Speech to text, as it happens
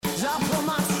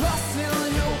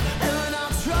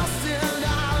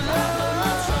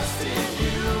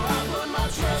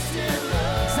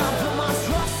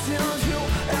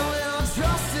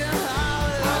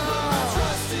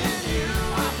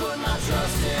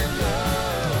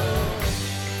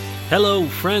Hello,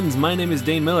 friends. My name is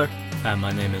Dane Miller. And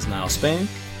my name is Niall Spain.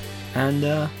 And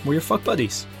we're your fuck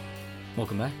buddies.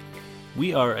 Welcome back.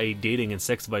 We are a dating and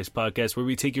sex advice podcast where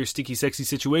we take your sticky, sexy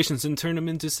situations and turn them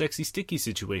into sexy, sticky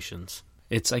situations.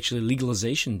 It's actually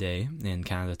legalization day in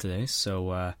Canada today,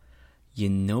 so you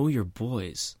know your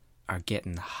boys are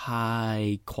getting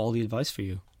high quality advice for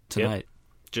you tonight.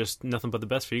 Yep. Just nothing but the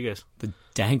best for you guys. The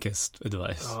dankest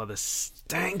advice. Oh, the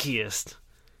stankiest,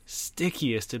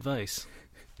 stickiest advice.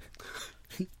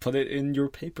 Put it in your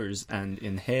papers and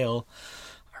inhale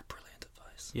our brilliant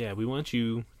advice. Yeah, we want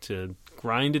you to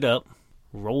grind it up,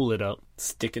 roll it up.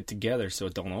 Stick it together so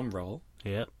it don't unroll.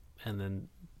 Yep, and then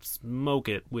smoke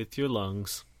it with your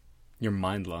lungs. Your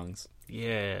mind lungs.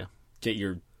 Yeah. Get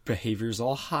your behaviors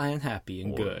all high and happy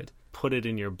and good. Put it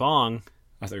in your bong.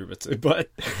 I thought you were about to say butt.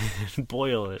 And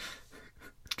boil it.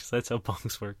 Because that's how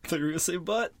bongs work. I thought you were going to say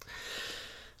butt.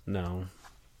 No.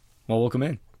 Well, welcome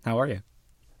in. How are you?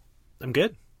 I'm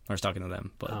good. I was talking to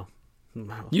them, but Oh.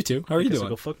 you too. How are you I'll doing?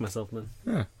 go fuck myself, man.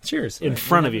 Yeah, cheers. In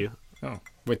front of you. Oh,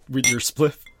 with your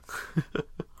spliff.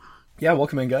 Yeah,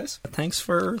 welcome in, guys. Thanks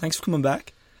for coming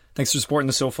back. Thanks for supporting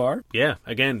us so far. Yeah,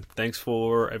 again, thanks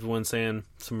for everyone saying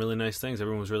some really nice things.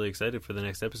 Everyone was really excited for the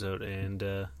next episode, and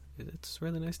it's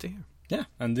really nice to hear. Yeah,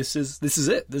 and this is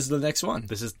it. This is the next one.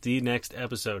 This is the next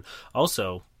episode.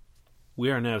 Also, we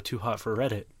are now too hot for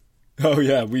Reddit. Oh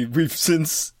yeah, we've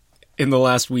since in the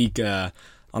last week on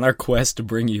our quest to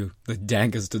bring you the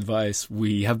dankest advice,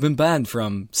 we have been banned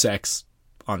from sex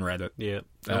on Reddit. Yeah,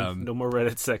 no more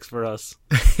Reddit sex for us.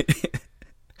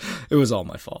 It was all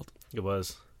my fault. It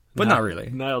was. But not really.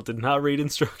 Niall did not read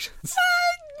instructions.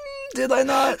 Did I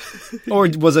not? Or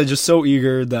was I just so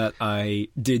eager that I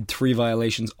did 3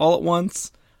 violations all at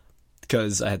once?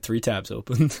 Because I had 3 tabs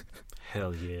open.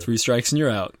 Hell yeah. 3 strikes and you're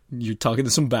out. You're talking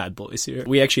to some bad boys here.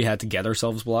 We actually had to get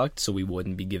ourselves blocked so we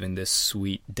wouldn't be giving this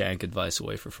sweet, dank advice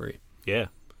away for free. Yeah.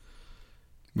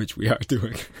 Which we are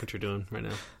doing. What you're doing right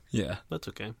now. Yeah. That's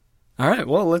okay. All right,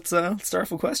 well, let's start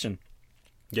off with a question.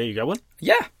 Yeah, you got one?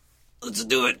 Yeah. Let's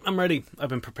do it. I'm ready. I've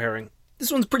been preparing.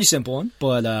 This one's a pretty simple one,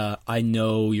 but I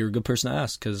know you're a good person to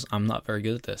ask because I'm not very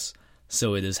good at this.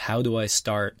 So it is, how do I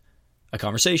start a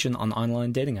conversation on an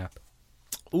online dating app?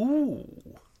 Ooh.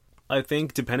 I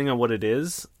think depending on what it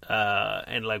is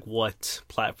and like what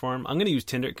platform, I'm going to use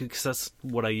Tinder because that's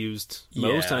what I used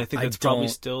most, Yeah, and I think that's probably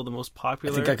still the most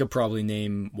popular. I think I could probably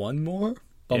name one more.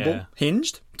 Bumble? Yeah.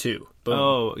 Hinged? 2. Boom.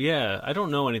 Oh, yeah. I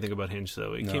don't know anything about Hinge,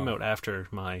 though. It came No. out after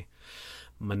my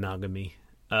monogamy.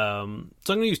 So I'm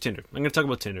going to use Tinder. I'm going to talk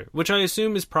about Tinder, which I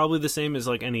assume is probably the same as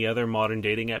like any other modern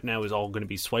dating app now, is all going to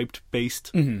be swiped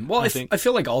based. Mm-hmm. Well, I think. I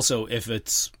feel like also if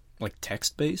it's like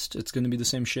text based, it's going to be the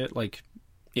same shit. Like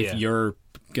if you're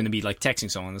going to be like texting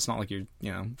someone, it's not like you're,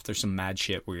 if there's some mad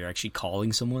shit where you're actually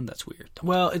calling someone, that's weird.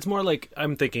 Well, it's more like,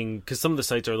 I'm thinking, because some of the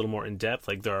sites are a little more in depth,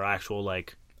 like there are actual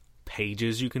like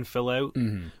pages you can fill out,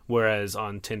 whereas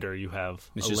on Tinder you have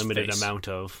It's a just limited face. amount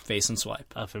of Face and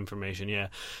swipe. information. Yeah.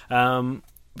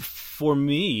 For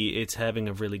me, it's having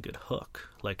a really good hook,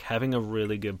 like having a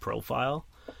really good profile.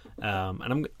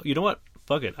 And you know what?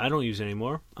 Fuck it. I don't use it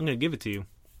anymore. I'm gonna give it to you.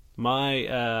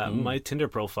 My Tinder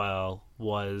profile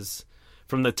was,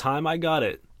 from the time I got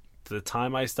it to the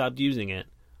time I stopped using it,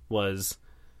 was,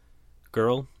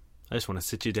 girl, I just want to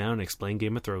sit you down and explain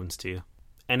Game of Thrones to you.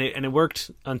 And it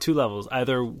worked on 2 levels.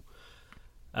 Either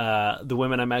the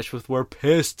women I matched with were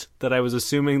pissed that I was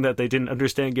assuming that they didn't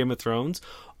understand Game of Thrones,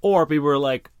 or people were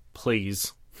like,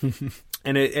 please.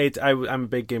 And I'm a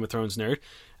big Game of Thrones nerd.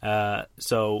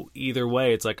 So either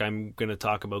way, it's like I'm going to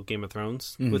talk about Game of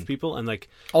Thrones with people. And like,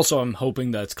 Also, I'm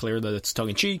hoping that it's clear that it's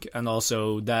tongue-in-cheek, and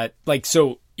also that, like,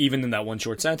 so even in that one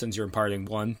short sentence, you're imparting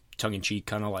one tongue-in-cheek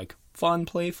kind of like fun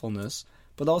playfulness,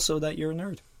 but also that you're a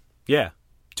nerd. yeah.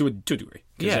 To a degree.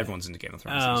 Because Yeah. everyone's into Game of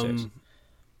Thrones these days.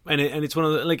 And it's one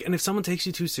of the, like, and if someone takes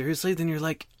you too seriously, then you're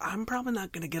like, I'm probably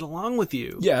not going to get along with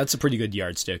you. Yeah, it's a pretty good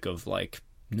yardstick of like,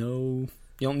 no,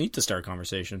 you don't need to start a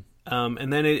conversation.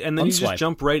 And then you Unswipe. just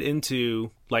jump right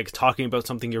into like talking about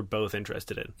something you're both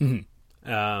interested in.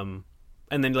 And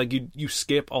then like you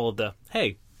skip all of the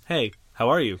hey, how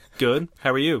are you? Good.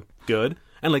 How are you? Good.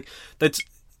 And like that's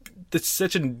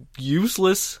such a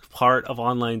useless part of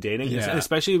online dating, Yeah.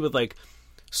 especially with like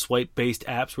swipe based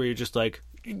apps where you're just like,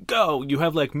 go, you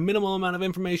have like minimal amount of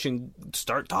information,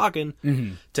 start talking.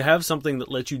 To have something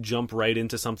that lets you jump right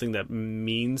into something that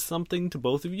means something to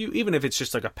both of you, even if it's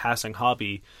just like a passing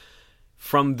hobby,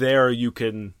 from there you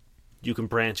can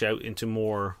branch out into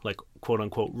more like quote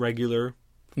unquote regular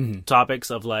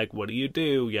topics of like, what do you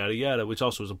do, yada yada, which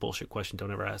also is a bullshit question. Don't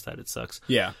ever ask that, it sucks.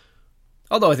 Yeah.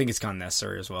 Although I think it's kind of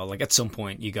necessary as well. Like at some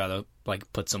point you gotta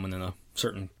like put someone in a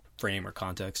certain frame or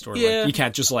context, or Yeah. like you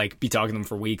can't just like be talking to them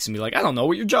for weeks and be like, I don't know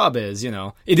what your job is. You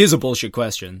know, it is a bullshit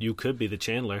question. You could be the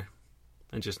Chandler,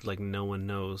 and just like no one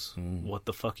knows what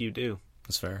the fuck you do.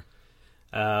 That's fair.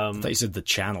 I Um, thought you said the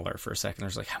channeler for a second. I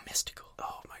was like, how mystical.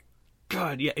 oh my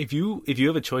god, yeah. If you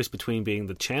have a choice between being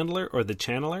the Chandler or the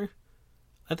Channeler,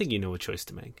 I think you know what choice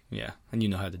to make. Yeah, and you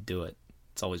know how to do it.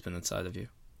 It's always been inside of you.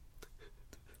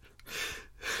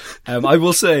 I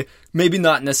will say, maybe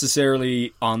not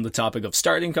necessarily on the topic of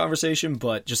starting conversation,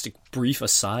 but just a brief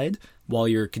aside. While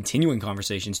you're continuing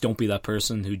conversations, don't be that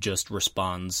person who just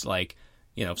responds like,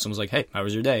 you know, if someone's like, hey, how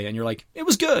was your day? And you're like, it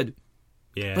was good.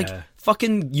 Yeah, Like,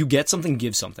 fucking, you get something,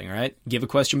 give something, right? Give a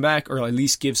question back, or at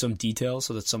least give some details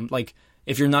so that some, like,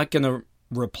 if you're not going to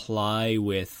reply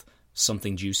with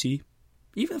something juicy,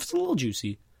 even if it's a little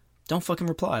juicy, don't fucking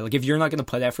reply. Like, if you're not going to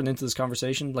put effort into this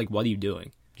conversation, like, what are you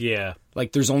doing? yeah,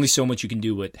 Like, there's only so much you can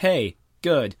do with, hey,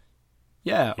 good.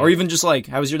 Yeah. Or even just like,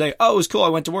 how was your day? Oh, it was cool. I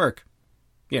went to work.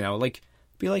 You know, like,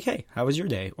 be like, hey, how was your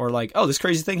day? Or like, oh, this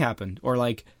crazy thing happened. Or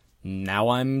like, now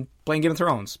I'm playing Game of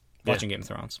Thrones. Watching Game of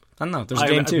Thrones. I don't know. There's a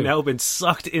game too. I've now been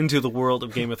sucked into the world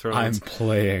of Game of Thrones. I'm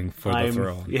playing for the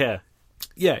throne. Yeah,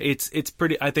 it's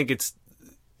pretty. I think it's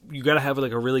you got to have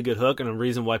like a really good hook and a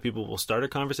reason why people will start a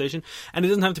conversation, and it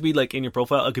doesn't have to be like in your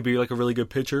profile. It could be like a really good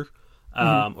picture,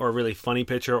 or a really funny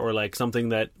picture, or like something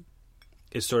that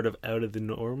is sort of out of the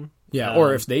norm. Yeah,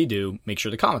 or if they do, make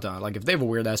sure to comment on it. Like if they have a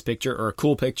weird ass picture or a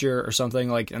cool picture or something,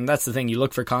 like, and that's the thing, you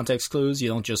look for context clues. You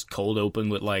don't just cold open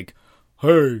with like,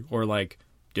 hey, or like,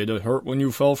 did it hurt when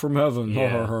you fell from heaven?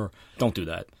 Yeah. Don't do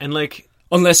that. And like,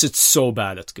 Unless it's so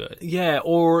bad it's good. yeah,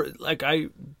 or like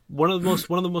one of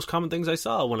the most common things I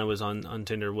saw when I was on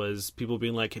Tinder was people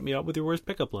being like, hit me up with your worst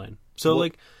pickup line. So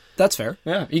like, That's fair.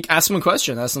 Yeah. You can ask them a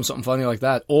question, ask them something funny like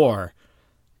that. Or,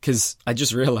 because I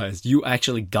just realized you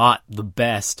actually got the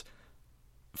best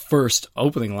first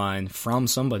opening line from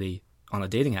somebody on a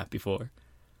dating app before.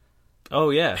 oh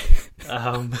yeah,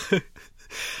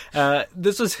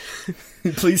 this was.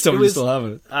 Please tell me you still have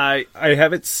it. I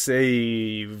have it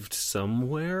saved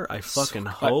somewhere. I fucking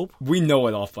hope We know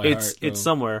it off by heart. it's though.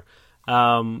 somewhere.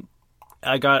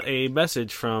 I got a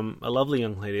message from a lovely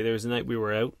young lady. There was a night we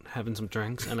were out having some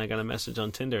drinks, and I got a message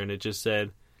on Tinder, and it just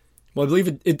said, Well, I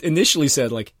believe it initially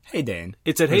said, like, hey, Dane.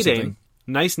 "It said, Or hey something. Dane,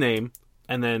 nice name,"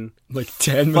 and then Like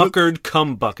 10 minutes. fuckered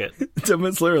cum bucket. 10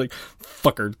 minutes later, like,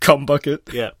 fucker, cum bucket.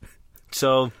 Yeah.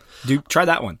 So Dude, try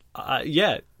that one.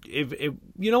 yeah, if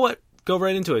you know what, go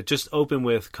right into it. Just open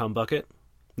with cum bucket,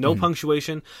 no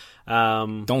punctuation.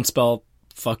 Don't spell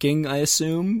fucking, I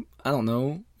assume. I don't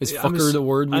know. Is I'm fucker the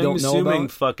word we I'm don't know assuming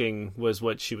about? fucking was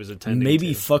what she was intending.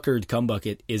 Maybe to. fuckered cum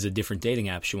bucket is a different dating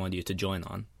app she wanted you to join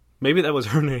on. Maybe that was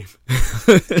her name.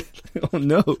 Oh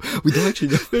no, we don't actually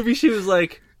know. Maybe she was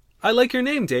like, "I like your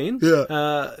name, Dane.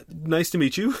 Yeah. Nice to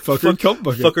meet you. Fuckered cum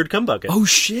bucket. Fuckered cum bucket." Oh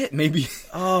shit, maybe.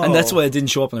 Oh. And that's why it didn't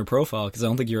show up on her profile, because I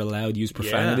don't think you're allowed to use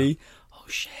profanity. Oh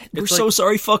shit, we're It's so like-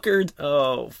 sorry, fuckered.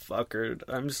 Oh, fuckered.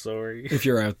 I'm sorry. If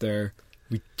you're out there,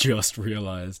 we just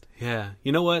realized. Yeah.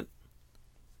 You know what?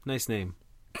 Nice name.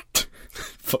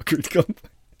 Fuckered cum.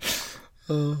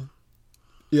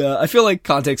 Yeah, I feel like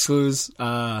context clues,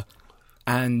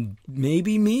 and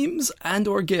maybe memes and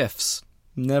or GIFs.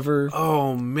 Never.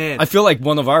 Oh man. I feel like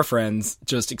one of our friends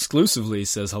just exclusively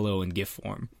says hello in GIF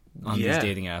form on yeah. these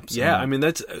dating apps. Yeah. And I mean,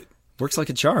 that's. works like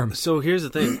a charm. So here's the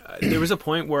thing. There was a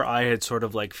point where I had sort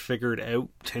of like figured out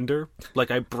Tinder. Like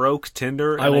I broke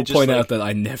Tinder. And I will just, point like, out that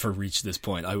I never reached this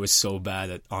point. I was so bad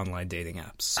at online dating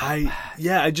apps.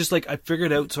 I just like I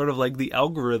figured out sort of like the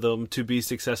algorithm to be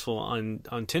successful on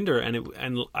Tinder,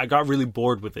 and I got really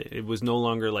bored with it. It was no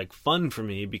longer like fun for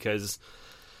me because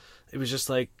it was just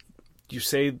like you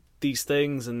say these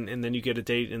things and then you get a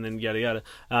date and then yada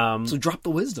yada. So drop the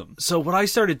wisdom. So what I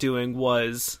started doing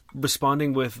was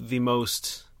responding with the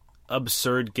most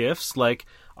absurd gifs. Like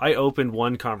I opened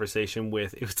one conversation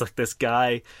with, it was like this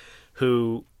guy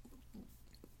who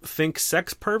thinks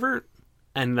sex pervert,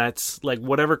 and that's like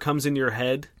whatever comes in your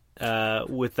head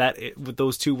with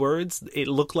those two words. It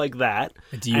looked like that.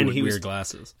 It's you and with he weird was,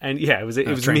 glasses. and yeah, it was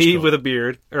trench me coat. with a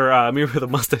beard, or me with a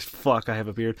mustache. Fuck, I have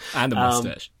a beard And a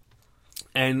mustache.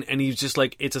 And he's just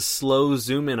like, it's a slow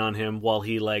zoom in on him while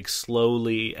he like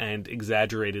slowly and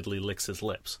exaggeratedly licks his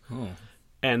lips. Oh.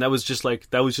 And that was just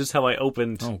how I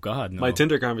opened Oh God, no. my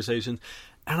Tinder conversations.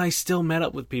 And I still met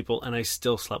up with people and I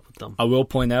still slept with them. I will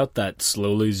point out that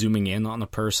slowly zooming in on a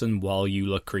person while you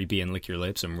look creepy and lick your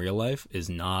lips in real life is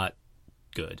not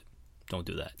good. Don't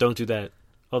do that. Don't do that.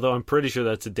 Although I'm pretty sure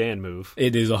that's a Dan move.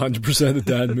 It is 100% a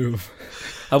Dan move.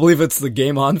 I believe it's the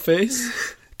game on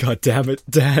face. God damn it,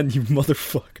 Dan, you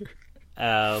motherfucker.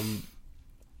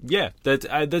 Yeah,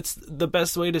 that's the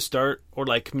best way to start or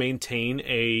like maintain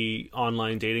a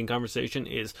online dating conversation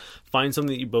is find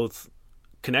something that you both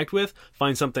connect with,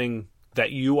 find something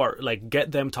that you are like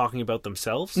get them talking about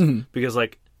themselves because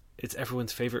like it's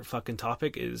everyone's favorite fucking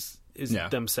topic is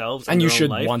themselves and you their own should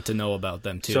life. want to know about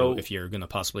them too if you're gonna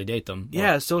possibly date them.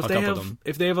 Yeah, so hook up with them.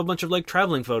 if they have a bunch of like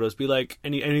traveling photos, be like,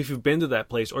 and if you've been to that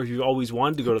place or if you've always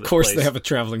wanted to go to that place, Of course, they have a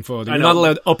traveling photo. I You're know. not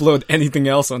allowed to upload anything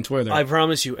else on Twitter. I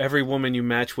promise you, every woman you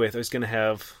match with is gonna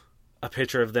have a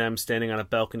picture of them standing on a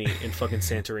balcony in fucking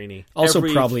Santorini. Also,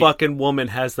 every probably- fucking woman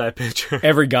has that picture.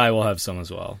 Every guy will have some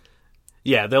as well.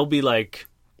 Yeah, they'll be like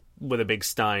with a big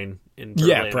stein in Berlin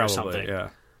Yeah, or probably. something. Yeah.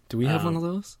 Do we have one of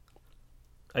those?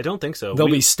 I don't think so. They'll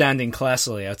be standing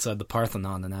classily outside the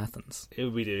Parthenon in Athens.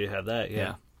 We do have that.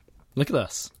 Yeah. Look at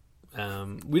us,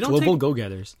 We don't global take,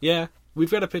 go-getters. Yeah,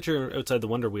 we've got a picture outside the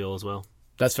Wonder Wheel as well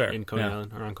That's fair. in Coney Yeah.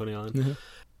 Island, around Coney Island.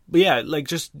 But yeah, like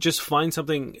just find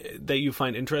something that you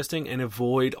find interesting and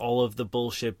avoid all of the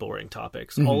bullshit, boring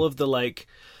topics. All of the like,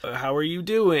 how are you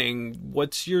doing?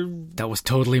 What's your That was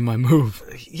totally my move.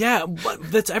 Yeah,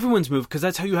 but that's everyone's move because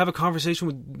that's how you have a conversation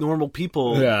with normal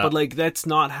people. Yeah. But like that's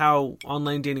not how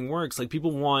online dating works. Like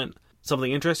people want something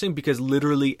interesting because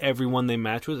literally everyone they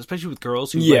match with, especially with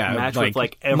girls who like, match with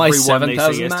like my everyone they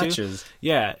 7,000 say yes to. matches.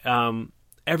 Yeah,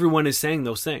 everyone is saying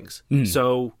those things.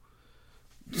 So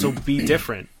be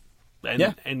different.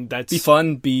 And that's Be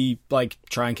fun. Be like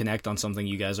try and connect on something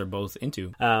you guys are both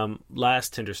into.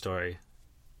 last Tinder story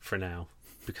for now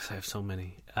because I have so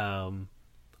many.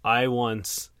 I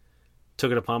once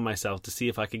took it upon myself to see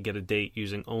if I could get a date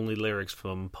using only lyrics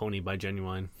from Pony by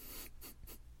Genuine.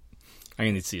 I'm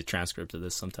gonna need to see a transcript of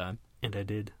this sometime. And I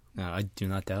did. No, I do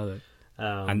not doubt it.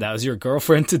 Um, And that was your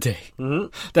girlfriend today.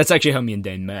 That's actually how me and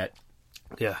Dane met.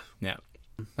 yeah, Yeah.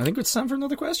 I think it's time for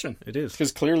another question. it is.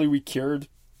 Because clearly we cured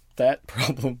that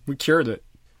problem. We cured it.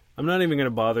 I'm not even going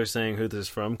to bother saying who this is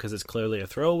from because it's clearly a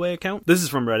throwaway account. This is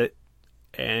from Reddit.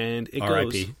 And it goes...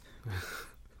 R.I.P.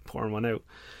 Pouring one out.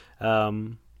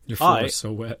 Your floor is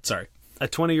so wet. Sorry. A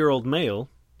 20-year-old male,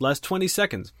 last 20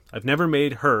 seconds. I've never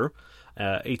made her,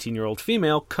 18-year-old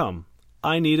female, come.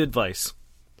 I need advice.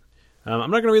 I'm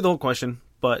not going to read the whole question,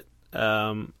 but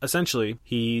essentially,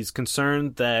 he's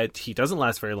concerned that he doesn't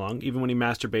last very long. Even when he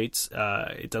masturbates,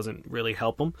 it doesn't really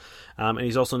help him. And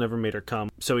he's also never made her come,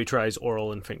 so he tries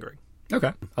oral and fingering.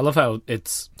 Okay. I love how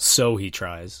it's so he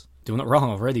tries. Doing it wrong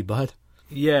already, bud.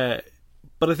 Yeah,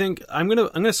 but I think I'm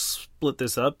gonna split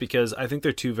this up because I think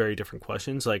they're two very different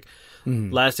questions. Like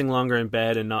lasting longer in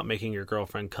bed and not making your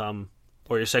girlfriend come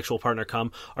or your sexual partner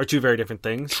come are two very different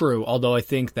things. True, although I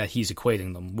think that he's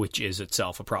equating them, which is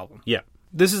itself a problem. Yeah.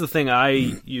 This is the thing I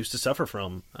used to suffer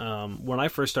from. When I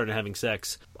first started having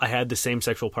sex, I had the same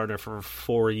sexual partner for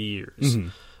 4 years.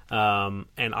 And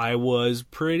I was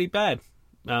pretty bad.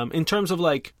 In terms of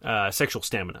like sexual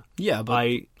stamina. Yeah, but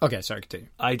okay, sorry, continue.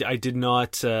 I did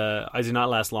not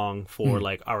last long for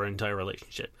like our entire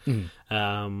relationship.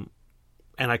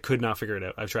 And I could not figure it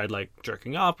out. I tried like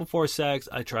jerking off before sex.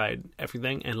 I tried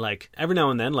everything, and like every now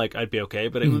and then like I'd be okay,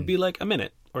 but it would be like a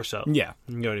minute or so. Yeah.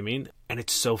 You know what I mean? And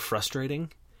it's so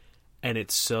frustrating, and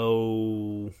it's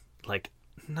so like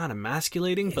not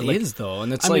emasculating, but It like is though,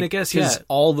 and it's I like mean, I guess, 'cause yeah.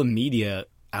 all the media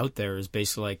out there is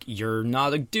basically like you're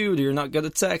not a dude, you're not good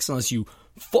at sex unless you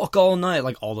fuck all night,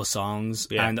 like all the songs,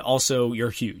 Yeah. and also you're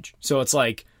huge. So it's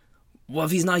like, well,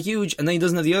 if he's not huge and then he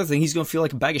doesn't have the other thing, he's gonna feel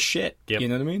like a bag of shit. Yep. You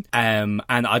know what I mean? And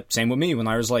same with me when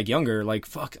I was like younger. Like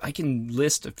fuck, I can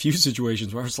list a few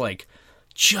situations where I was like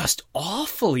just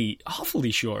awfully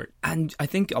short. And I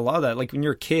think a lot of that, like when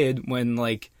you're a kid, when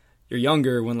like you're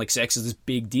younger, when like sex is this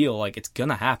big deal, like it's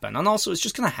gonna happen. And also it's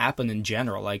just gonna happen in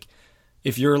general. Like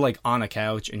if you're like on a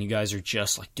couch and you guys are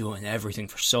just like doing everything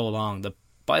for so long,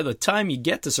 by the time you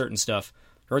get to certain stuff,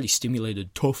 you're already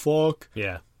stimulated to fuck.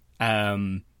 yeah.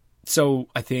 So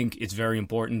I think it's very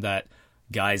important that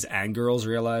guys and girls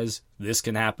realize this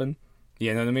can happen.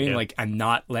 You know what I mean? Yeah. Like, and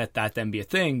not let that then be a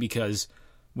thing, because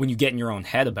when you get in your own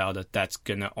head about it, that's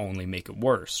gonna only make it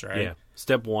worse, right? Yeah.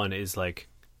 Step one is like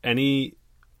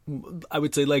I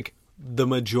would say like the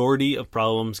majority of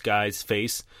problems guys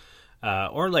face,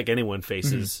 or like anyone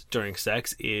faces during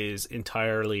sex, is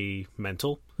entirely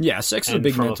mental. Yeah, sex is a And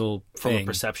big from mental from a thing.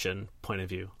 perception point of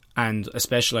view. And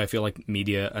especially I feel like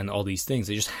media and all these things,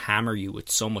 they just hammer you with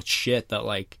so much shit that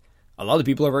like a lot of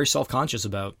people are very self-conscious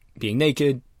about being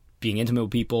naked, being intimate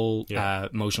with people, Yeah.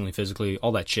 emotionally, physically,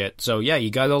 all that shit. So yeah, you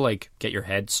gotta like get your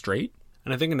head straight.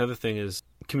 And I think another thing is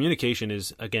communication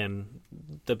is, again,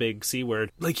 the big C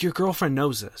word. Like, your girlfriend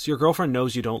knows this. Your girlfriend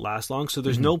knows you don't last long, so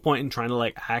there's no point in trying to,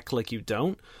 like, act like you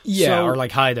don't. Yeah, So- or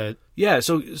like hide it. Yeah,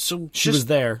 so She just was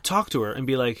there. talk to her and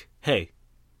be like, hey,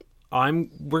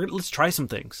 let's try some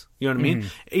things. You know what I mean?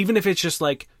 Even if it's just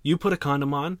like you put a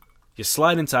condom on, you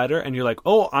slide inside her, and you're like,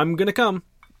 oh, I'm gonna come,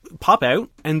 pop out,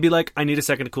 and be like, I need a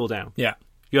second to cool down. Yeah.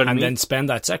 You know what I mean? And then spend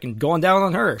that second going down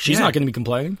on her. She's not going to be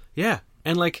complaining. Yeah.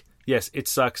 And like, yes, it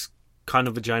sucks.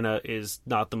 Condom vagina is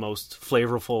not the most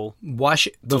flavorful. Wash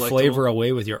the flavor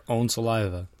away with your own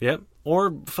saliva. Yep.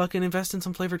 Or fucking invest in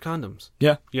some flavored condoms.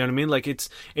 Yeah. You know what I mean? Like, it's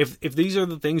if these are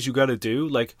the things you got to do,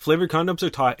 like flavored condoms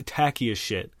are tacky as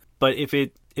shit. But if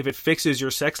it fixes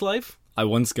your sex life, I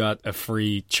once got a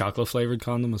free chocolate flavored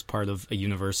condom as part of a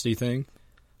university thing.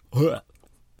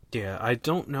 yeah, I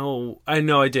don't know. I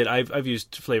know I did. I've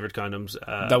used flavored condoms.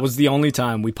 That was the only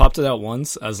time. We popped it out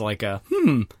once as like a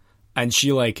and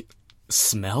she like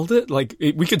smelled it. Like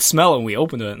we could smell it when we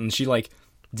opened it, and she like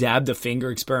dabbed a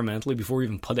finger experimentally before we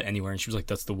even put it anywhere, and she was like,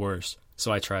 "That's the worst."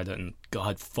 So I tried it, and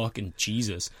God fucking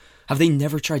Jesus. Have they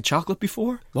never tried chocolate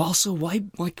before? Well, also, why,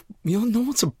 like, no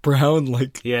one's a brown,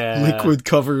 like, liquid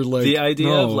cover, like, the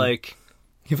idea of, like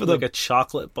a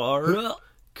chocolate bar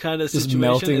kind of just situation.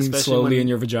 melting slowly when, in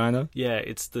your vagina. Yeah,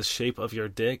 it's the shape of your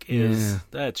dick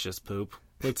that's just poop.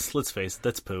 Let's face it,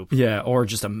 that's poop. Yeah, or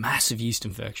just a massive yeast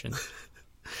infection.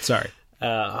 Sorry.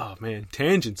 Oh, man,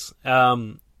 tangents.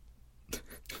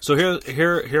 So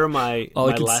here are my All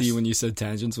my I could last... see when you said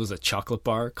tangents was a chocolate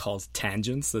bar called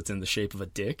Tangents that's in the shape of a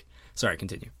dick. Sorry,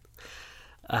 continue.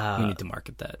 We need to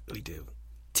market that. We do.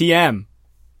 TM.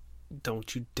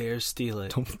 Don't you dare steal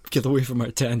it. Don't get away from our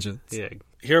tangents. Yeah.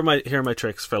 Here are my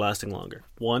tricks for lasting longer.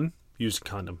 1, use a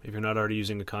condom. If you're not already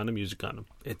using a condom, use a condom.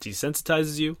 It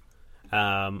desensitizes you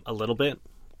a little bit.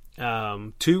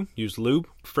 2, use lube.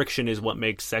 Friction is what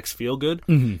makes sex feel good.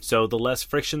 So the less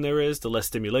friction there is, the less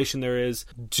stimulation there is.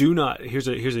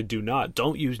 Here's a do not.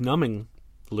 Don't use numbing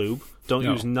lube. Don't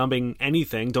use numbing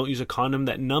anything. Don't use a condom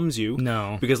that numbs you.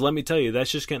 No. Because let me tell you,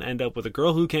 that's just going to end up with a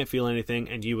girl who can't feel anything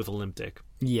and you with a limp dick.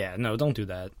 Yeah, no, don't do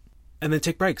that. And then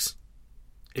take breaks.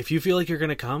 If you feel like you're going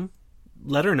to come,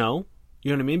 let her know.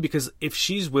 You know what I mean? Because if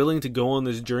she's willing to go on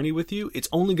this journey with you, it's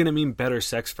only going to mean better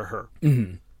sex for her.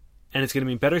 And it's going to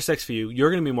mean better sex for you. You're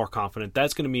going to be more confident.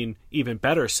 That's going to mean even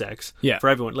better sex for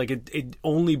everyone. Like, it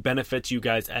only benefits you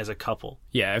guys as a couple.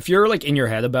 Yeah, if you're, like, in your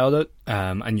head about it,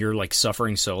 and you're, like,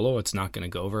 suffering solo, it's not going to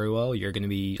go very well. You're going to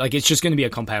be, like, it's just going to be a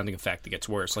compounding effect that gets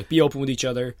worse. Like, be open with each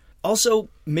other. Also,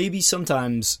 maybe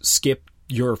sometimes skip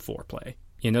your foreplay.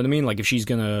 You know what I mean? Like, if she's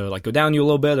going to, like, go down you a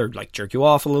little bit or, like, jerk you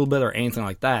off a little bit or anything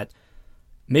like that,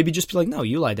 maybe just be like, no,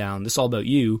 you lie down. This is all about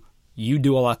you. You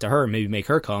do a lot to her, maybe make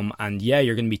her come, and yeah,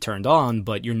 you're going to be turned on,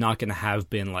 but you're not going to have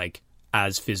been, like,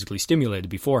 as physically stimulated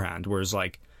beforehand, whereas,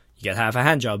 like, you get half a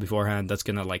hand job beforehand, that's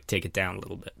going to, like, take it down a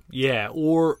little bit. Yeah,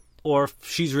 or if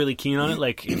she's really keen on it,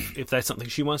 like, if that's something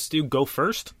she wants to do, go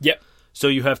first. Yep. So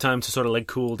you have time to sort of, like,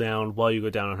 cool down while you go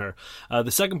down on her.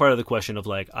 The second part of the question of,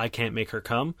 like, I can't make her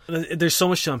come, there's so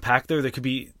much to unpack there. There could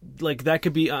be, like, that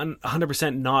could be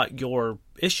 100% not your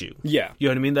issue. Yeah. You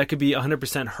know what I mean? That could be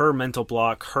 100% her mental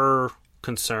block, her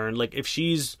concern. Like, if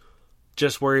she's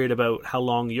just worried about how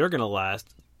long you're going to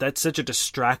last, that's such a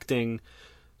distracting...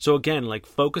 So again, like,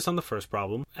 focus on the first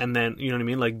problem, and then, you know what I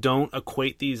mean? Like, don't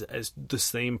equate these as the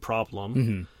same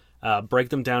problem. Break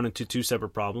them down into 2 separate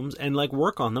problems and, like,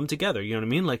 work on them together. You know what I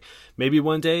mean? Like, maybe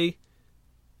one day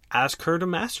ask her to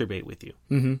masturbate with you.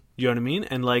 You know what I mean?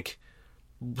 And, like,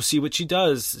 see what she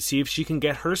does. See if she can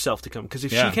get herself to come. Because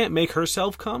if she can't make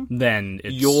herself come, then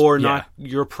it's,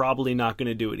 you're probably not going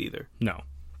to do it either. No.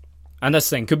 And that's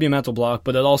the thing. Could be a mental block,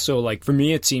 but it also, like, for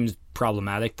me, it seems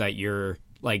problematic that you're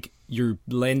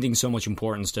lending so much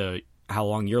importance to how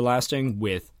long you're lasting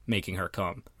with making her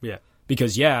come. Yeah.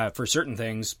 Because, for certain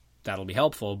things, that'll be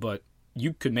helpful, but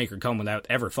you could make her come without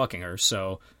ever fucking her,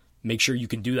 so make sure you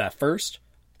can do that first,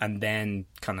 and then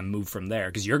kind of move from there,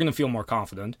 because you're going to feel more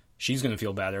confident, she's going to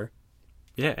feel better.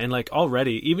 Yeah, and, like,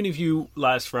 already, even if you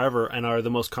last forever and are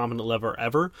the most confident lover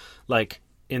ever, like,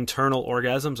 internal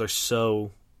orgasms are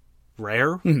so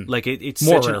rare. Like, it's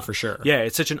more such rare for sure. Yeah,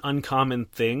 it's such an uncommon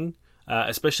thing.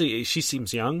 Especially, she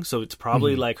seems young, so it's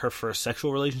probably like her first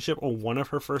sexual relationship or one of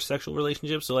her first sexual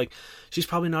relationships. So, like, she's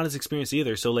probably not as experienced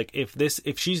either. So, like,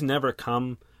 if she's never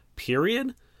come,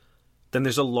 period, then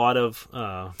there's a lot of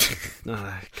God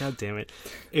damn it.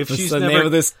 If That's she's the never, name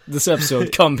of this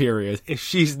episode, come period. If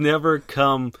she's never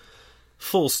come,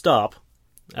 full stop,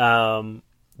 then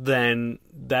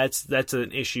that's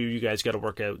an issue you guys got to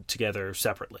work out together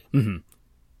separately. And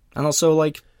also,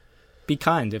 like, be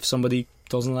kind if somebody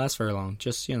doesn't last very long.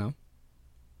 Just,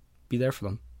 be there for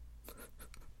them.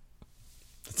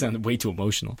 That sounded way too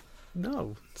emotional.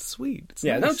 No, it's sweet. It's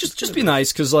nice. No, just be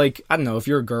nice, because, like, I don't know, if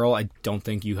you're a girl, I don't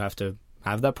think you have to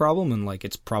have that problem, and, like,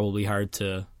 it's probably hard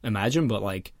to imagine, but,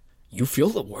 like, you feel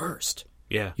the worst.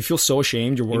 Yeah. You feel so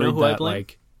ashamed. You're worried who I that, blame?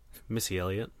 like... Missy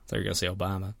Elliott. I thought you were going to say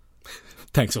Obama.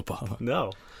 Thanks, Obama.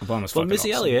 No. Obama's But fucking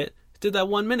Missy awesome. Elliott did that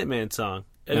 1 Minute Man song.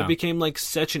 And Yeah. it became like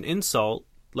such an insult.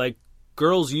 Like,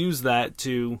 girls use that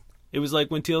to... It was like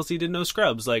when TLC did No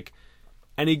Scrubs. Like,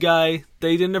 any guy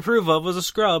they didn't approve of was a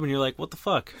scrub. And you're like, what the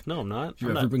fuck? No, I'm not. Have you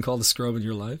I'm ever not. been called a scrub in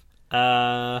your life?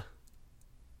 I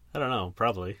don't know.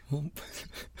 Probably. Well,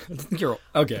 I don't think you're...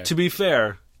 Okay. To be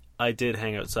fair, I did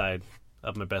hang outside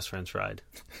of my best friend's ride.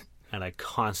 And I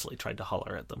constantly tried to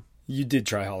holler at them. You did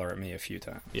try holler at me a few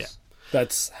times. Yeah.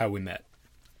 That's how we met.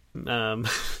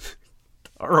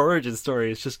 Our origin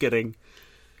story is just getting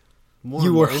more You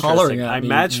and were more hollering interesting. at I me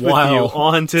matched with you while-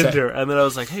 on Tinder, and then I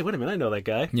was like, hey, wait a minute, I know that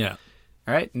guy. Yeah.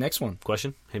 All right, next one.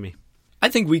 Question? Hit me. I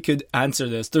think we could answer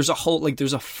this. There's a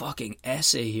fucking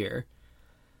essay here.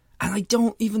 And I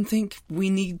don't even think we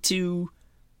need to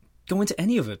go into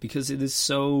any of it because it is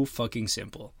so fucking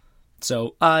simple.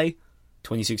 So, I,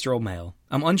 26-year-old male,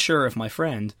 I'm unsure if my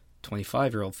friend,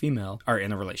 25-year-old female, are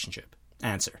in a relationship.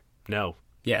 Answer. No,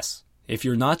 Yes. If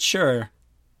you're not sure,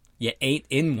 you ain't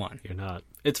in one. you're not.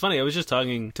 It's funny, I was just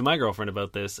talking to my girlfriend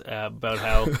about this, about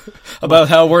how... About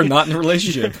how we're not in a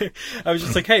relationship. I was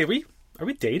just like, hey, are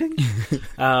we dating?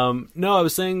 No, I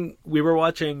was saying we were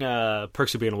watching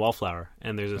Perks of Being a Wallflower,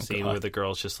 and there's a scene God. where the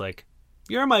girl's just like,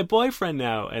 you're my boyfriend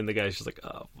now, and the guy's just like,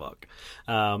 oh fuck.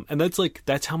 And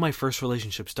that's how my first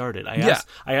relationship started. I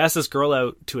asked this girl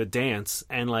out to a dance,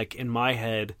 and like in my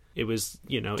head it was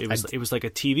it was like a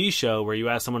TV show where you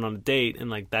ask someone on a date, and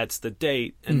like that's the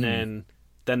date, and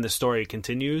then the story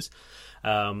continues.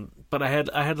 But I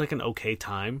had like an okay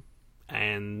time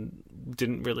and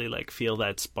didn't really like feel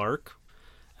that spark.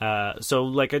 So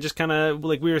like I just kind of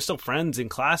like, we were still friends in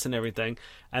class and everything,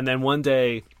 and then one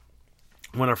day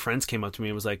when our friends came up to me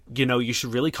and was like, you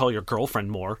should really call your girlfriend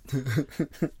more.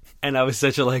 And I was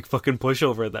such a like fucking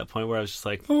pushover at that point where I was just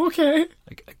like, Oh, okay.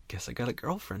 I guess I got a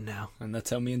girlfriend now. And that's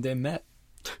how me and Dave met.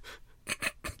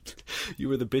 You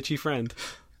were the bitchy friend.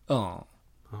 Oh.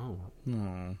 Oh.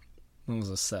 That was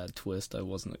a sad twist I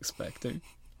wasn't expecting.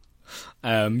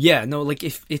 Like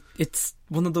if it's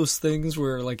one of those things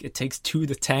where like it takes two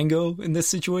to tango in this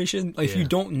situation. Like if you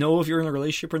don't know if you're in a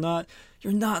relationship or not,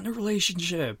 you're not in a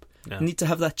relationship. No. You need to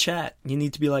have that chat. You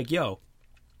need to be like, yo,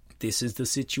 this is the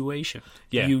situation.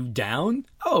 Yeah. You down?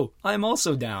 Oh, I'm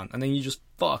also down. And then you just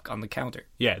fuck on the counter.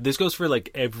 Yeah, this goes for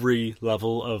like every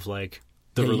level of like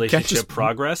the Yeah, you can't relationship just-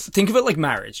 progress. Think of it like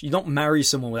marriage. You don't marry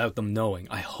someone without them knowing.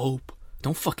 I hope.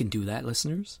 Don't fucking do that,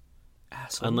 listeners.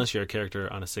 Asshole. Unless you're a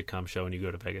character on a sitcom show and you go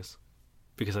to Vegas.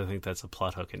 Because I think that's a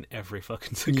plot hook in every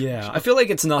fucking sitcom Yeah, show. I feel like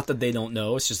it's not that they don't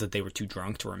know. It's just that they were too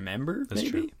drunk to remember. That's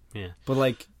maybe. true. Yeah. But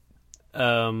like,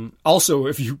 Um, also,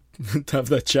 if you have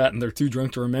that chat and they're too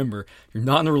drunk to remember, you're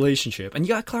not in a relationship, and you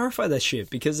gotta clarify that shit.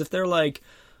 Because if they're like,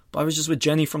 "I was just with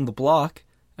Jenny from the block,"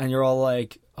 and you're all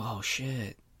like, "Oh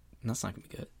shit," that's not gonna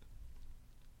be good.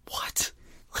 what?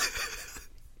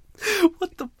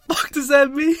 What the fuck does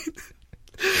that mean?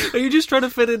 Are you just trying to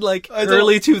fit in like I don't-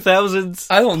 early 2000s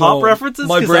I don't pop know. references?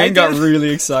 My 'Cause brain I got did. really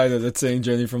excited at saying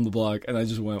Jenny from the block, and I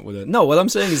just went with it. No, what I'm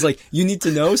saying is like you need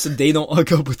to know so they don't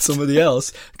hook up with somebody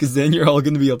else, because then you're all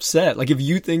going to be upset. Like if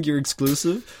you think you're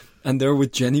exclusive and they're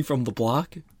with Jenny from the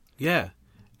block, Yeah.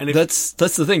 And if that's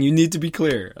the thing. You need to be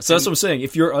clear. So that's what I'm saying.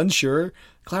 If you're unsure,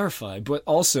 clarify. But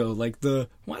also, like the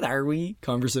 "what are we"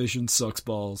 conversation sucks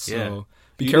balls. So Yeah.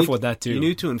 be you careful need- with that too. You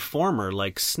need to inform her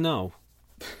like Snow.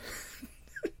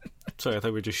 Sorry, I thought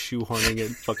we were just shoehorning in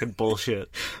fucking bullshit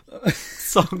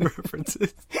song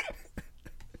references.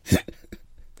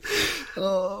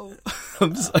 Oh,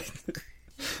 I'm sorry.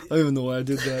 I don't even know why I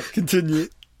did that. Continue.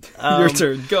 Um, Your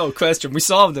turn. Go. Question. We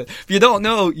solved it. If you don't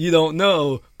know, you don't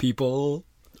know, people.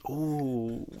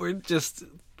 Ooh, we're just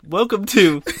welcome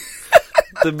to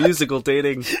the musical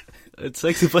dating at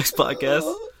Sexy Place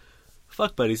podcast.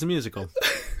 Fuck Buddies, the musical.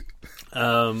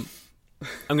 I'm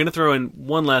gonna throw in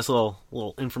one last little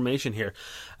information here.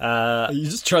 Are you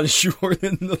just trying to shoehorn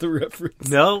in another reference?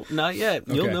 No, not yet.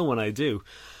 You'll Okay. know when I do.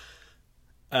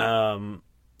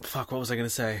 Fuck, what was I gonna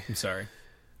say? I'm sorry.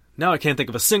 Now I can't think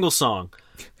of a single song.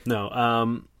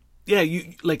 No, yeah,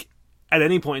 you like at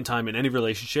any point in time in any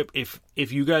relationship, if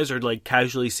you guys are like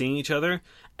casually seeing each other,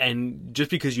 and just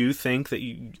because you think that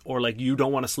you or like you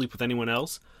don't want to sleep with anyone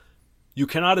else, you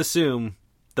cannot assume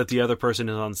that the other person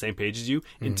is on the same page as you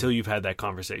until you've had that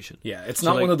conversation. Yeah, it's So,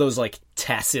 not like- one of those like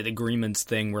tacit agreements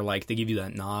thing where like they give you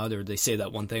that nod or they say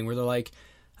that one thing where they're like,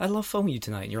 "I love phone you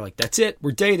tonight," and you're like, "That's it,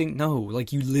 we're dating." No,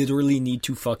 like you literally need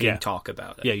to fucking Yeah. talk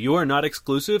about it. Yeah, you are not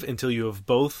exclusive until you have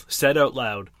both said out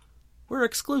loud, "We're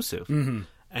exclusive,"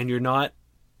 and you're not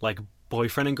like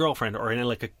boyfriend and girlfriend or in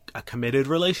like a committed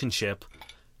relationship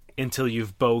until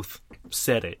you've both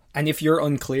said it. And if you're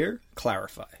unclear,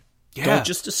 clarify. Yeah. Don't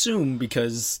just assume,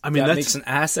 because that that's- makes an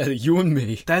ass out of you and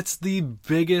me. That's the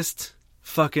biggest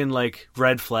fucking like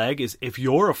red flag, is if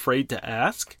you're afraid to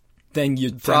ask, Then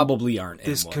you probably aren't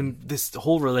in one. this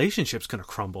whole relationship's gonna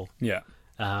crumble. Yeah.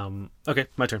 Okay,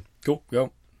 my turn. Cool.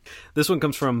 Go. This one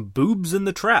comes from Boobs in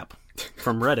the Trap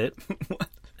from Reddit.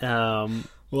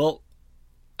 Well,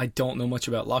 I don't know much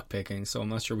about lockpicking, so I'm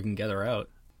not sure we can get her out.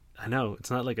 I know, it's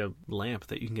not like a lamp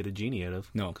that you can get a genie out of.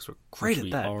 No. Because we're great Which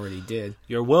at that. We already did.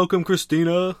 You're welcome,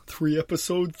 Christina.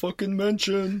 3-episode fucking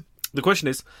mention. The question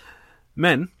is,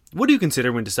 men, what do you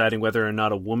consider when deciding whether or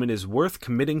not a woman is worth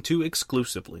committing to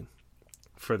exclusively?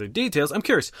 Further details, I'm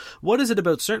curious, what is it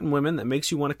about certain women that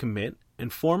makes you want to commit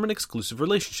and form an exclusive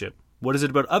relationship? What is it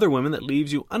about other women that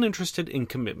leaves you uninterested in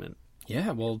commitment?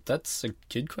 Yeah, well, that's a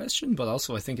good question, but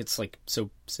also I think it's like so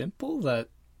simple that,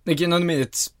 like, you know what I mean?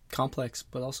 It's complex,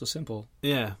 but also simple.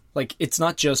 Yeah. Like, it's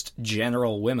not just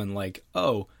general women, like,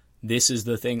 oh, this is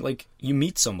the thing. Like, you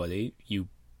meet somebody, you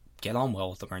get on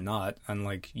well with them or not, and,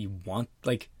 like, you want,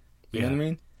 like, you know what I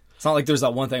mean? It's not like there's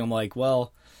that one thing I'm like,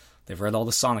 well, they've read all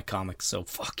the Sonic comics, so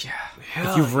fuck yeah.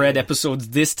 If you've read episodes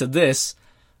this to this,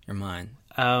 you're mine.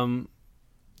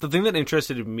 The thing that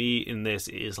interested me in this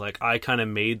is, like, I kind of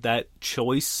made that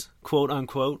choice, quote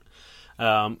unquote,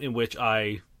 in which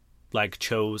I, like,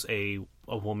 chose a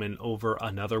woman over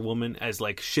another woman, as,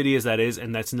 like, shitty as that is,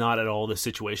 and that's not at all the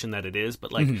situation that it is,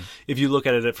 but, like, if you look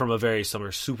at it from a very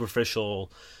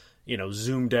superficial, you know,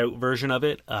 zoomed out version of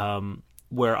it,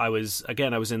 where I was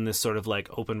in this sort of, like,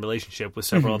 open relationship with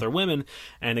several other women,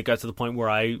 and it got to the point where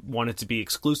I wanted to be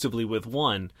exclusively with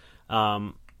one.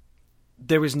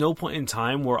 There was no point in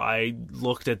time where I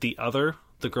looked at the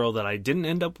girl that I didn't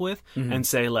end up with, and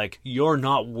say, like, you're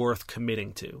not worth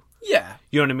committing to. Yeah.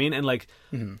 You know what I mean? And, like,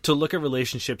 to look at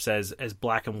relationships as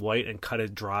black and white and cut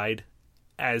it dried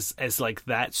as like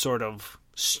that sort of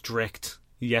strict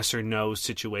yes or no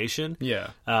situation. Yeah.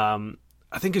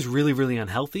 I think is really, really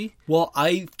unhealthy. Well,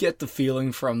 I get the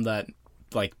feeling from that,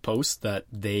 like, post that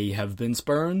they have been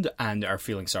spurned and are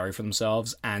feeling sorry for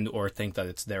themselves and or think that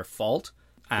it's their fault.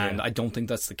 And I don't think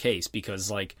that's the case, because,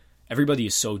 like, everybody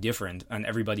is so different, and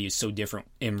everybody is so different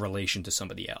in relation to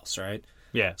somebody else, right?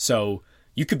 Yeah. So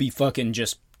you could be fucking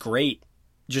just great,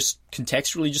 just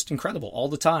contextually just incredible all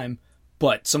the time,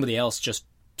 but somebody else just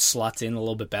slots in a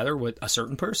little bit better with a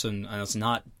certain person, and it's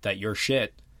not that you're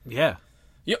shit. Yeah.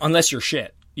 Yeah, unless you're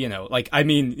shit. You know, like, I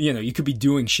mean, you know, you could be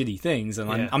doing shitty things,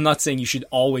 and I'm not saying you should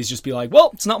always just be like,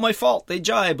 well, it's not my fault, they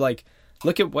jibe. Like,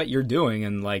 look at what you're doing,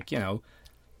 and, like, you know,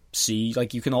 see,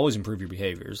 like, you can always improve your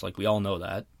behaviors. Like, we all know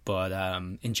that. But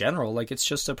in general, like, it's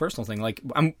just a personal thing. Like,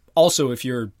 I'm also, if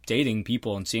you're dating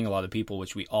people and seeing a lot of people,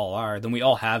 which we all are, then we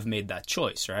all have made that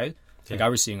choice, right? Yeah. Like, I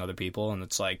was seeing other people, and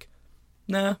it's like,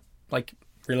 nah, like,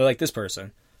 really like this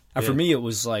person. And for me, it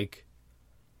was like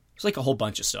a whole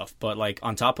bunch of stuff. But, like,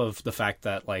 on top of the fact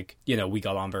that, like, you know, we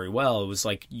got on very well, it was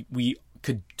like we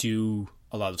could do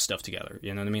a lot of stuff together,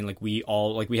 you know what I mean? Like, we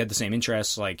all, like, we had the same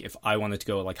interests. Like, if I wanted to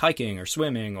go, like, hiking or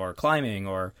swimming or climbing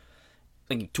or,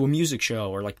 like, to a music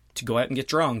show, or, like, to go out and get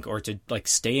drunk, or to, like,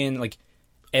 stay in, like,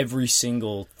 every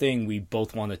single thing we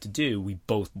both wanted to do, we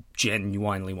both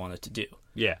genuinely wanted to do.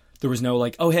 Yeah. There was no,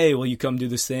 like, oh, hey, will you come do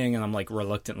this thing? And I'm, like,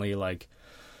 reluctantly, like,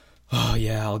 oh,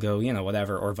 yeah, I'll go, you know,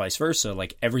 whatever, or vice versa.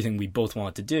 Like, everything we both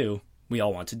wanted to do, we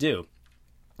all want to do.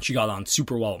 She got on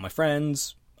super well with my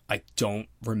friends. I don't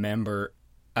remember,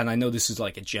 and I know this is,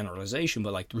 like, a generalization,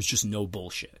 but, like, there was just no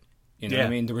bullshit. You know what I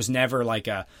mean? There was never, like,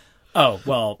 oh,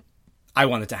 well, I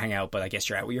wanted to hang out, but I guess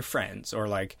you're out with your friends. Or,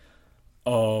 like,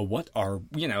 oh, what are,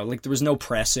 you know, like, there was no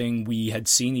pressing. We had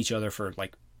seen each other for,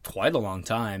 like, quite a long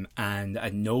time, and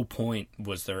at no point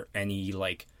was there any,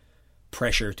 like,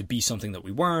 pressure to be something that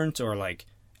we weren't, or, like,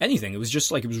 anything. It was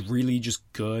just, like, it was really just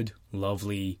good,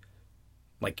 lovely,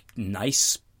 like,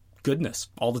 nice goodness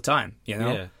all the time, you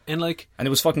know? Yeah. And, like, and it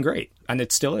was fucking great, and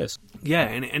it still is. Yeah,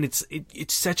 and it's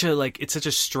such a, like, it's such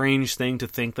a strange thing to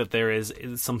think that there is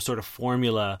some sort of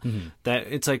formula that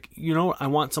it's like, you know, I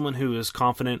want someone who is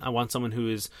confident, I want someone who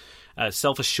is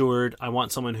self-assured, I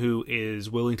want someone who is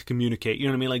willing to communicate, you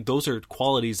know what I mean? Like, those are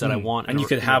qualities that I want. And you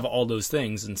could have all those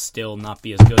things and still not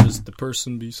be as good as the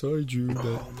person beside you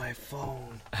that my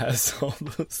phone has all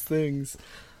those things.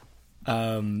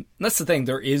 That's the thing,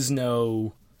 there is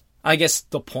no, I guess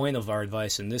the point of our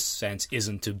advice in this sense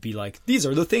isn't to be like, these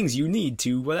are the things you need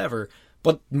to whatever,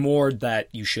 but more that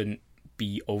you shouldn't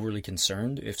be overly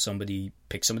concerned if somebody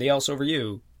picks somebody else over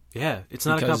you. Yeah, it's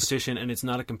not a competition, and it's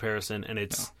not a comparison, and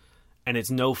it's and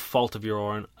it's no fault of your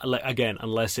own. Again,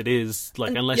 unless it is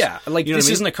like unless Yeah, like you know this what I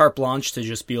mean? isn't a carte blanche to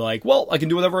just be like, well, I can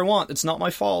do whatever I want. It's not my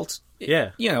fault.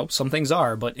 Yeah. You know, some things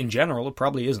are, but in general, it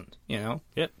probably isn't. You know.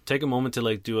 Yeah, take a moment to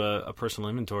like do a personal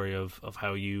inventory of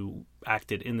how you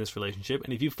acted in this relationship,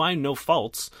 and if you find no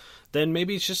faults, then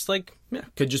maybe it's just like Yeah,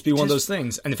 could just be one of those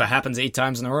things. And if it happens 8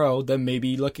 times in a row, then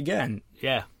maybe look again.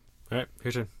 yeah. All right,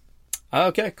 your turn.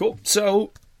 Okay, cool.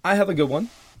 So I have a good one,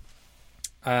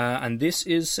 and this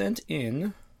is sent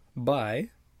in by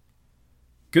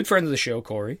good friend of the show,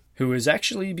 Corey, who is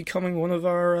actually becoming one of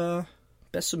our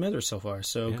best submitters so far.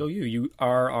 So go you. You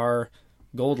are our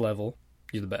gold level.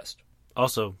 You're the best.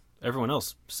 Also, everyone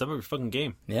else, step up your fucking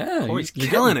game. Yeah, Corey's you're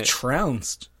killing getting it.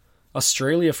 trounced.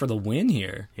 Australia for the win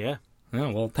here. Yeah.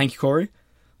 Oh, well, thank you, Corey.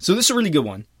 So this is a really good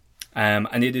one.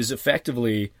 And it is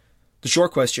effectively, the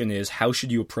short question is, how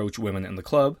should you approach women in the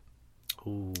club?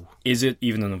 Ooh. Is it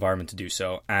even an environment to do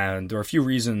so? And there are a few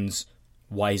reasons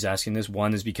why he's asking this.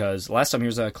 One is because last time he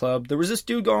was at a club, there was this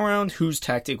dude going around whose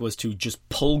tactic was to just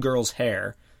pull girls'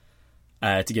 hair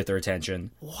to get their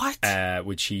attention. What?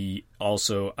 Which he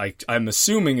also, I'm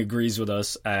assuming, agrees with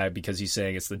us because he's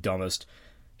saying it's the dumbest,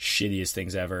 shittiest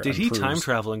things ever. Did and he proves- time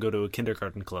travel and go to a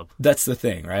kindergarten club? That's the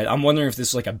thing, right? I'm wondering if this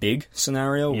is like a big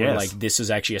scenario where Yes. like this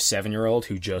is actually a 7-year-old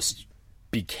who just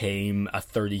became a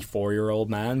 34-year-old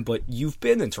man. But you've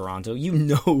been in Toronto, you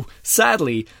know.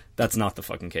 Sadly, that's not the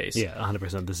fucking case. Yeah,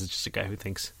 100%. This is just a guy who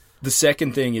thinks. The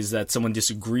second thing is that someone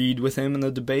disagreed with him in the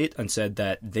debate and said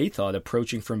that they thought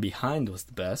approaching from behind was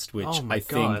the best, which Oh my I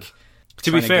God. think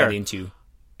To be trying fair, get into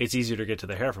it's easier to get to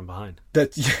the hair from behind.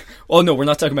 that. Oh no, we're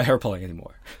not talking about hair pulling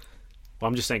anymore. Well,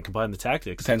 I'm just saying combine the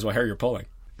tactics. Depends what hair you're pulling.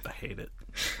 I hate it.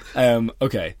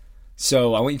 Okay,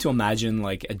 so I want you to imagine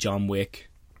like a John Wick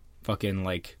fucking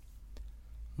like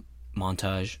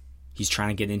montage. He's trying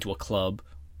to get into a club.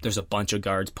 There's a bunch of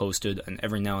guards posted, and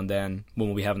every now and then, one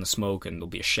will be having a smoke, and there'll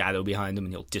be a shadow behind him,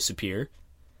 and he'll disappear.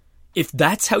 If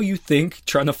that's how you think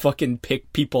trying to fucking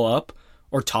pick people up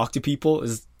or talk to people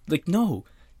is like, no,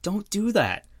 don't do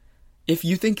that. If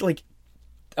you think like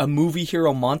a movie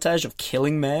hero montage of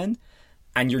killing men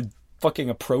and your fucking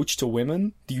approach to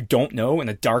women that you don't know in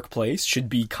a dark place should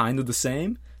be kind of the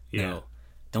same, Yeah. no,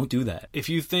 don't do that. If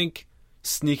you think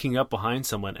sneaking up behind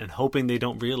someone and hoping they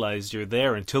don't realize you're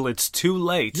there until it's too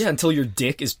late. Yeah, until your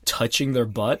dick is touching their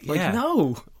butt. Like, Yeah.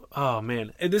 no. Oh,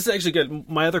 man. And this is actually good.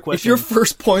 My other question. If your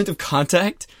first point of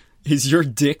contact is your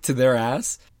dick to their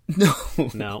ass, no.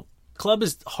 No. Club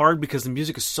is hard because the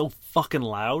music is so fucking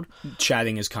loud.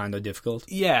 Chatting is kind of difficult.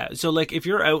 Yeah, so like if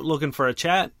you're out looking for a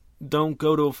chat, don't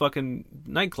go to a fucking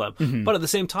nightclub. Mm-hmm. But at the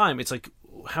same time, it's like,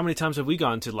 how many times have we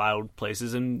gone to loud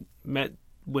places and met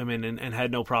women and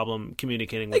had no problem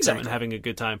communicating with them and having a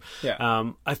good time?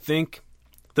 Yeah. I think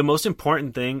the most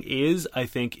important thing is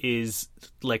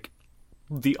like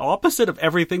the opposite of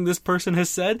everything this person has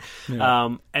said.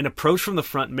 An approach from the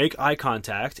front, make eye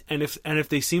contact, and if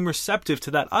they seem receptive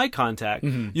to that eye contact,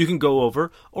 you can go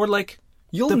over, or like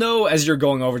You'll know as you're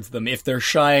going over to them if they're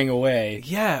shying away.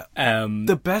 yeah.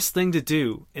 The best thing to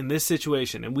do in this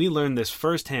situation, and we learned this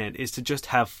firsthand, is to just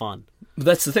have fun. But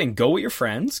that's the thing. Go with your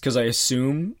friends, because I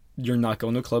assume you're not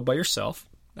going to a club by yourself.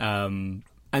 And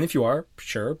if you are,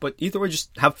 sure. But either way,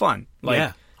 just have fun. Like,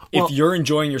 Yeah. Well- if you're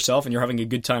enjoying yourself and you're having a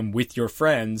good time with your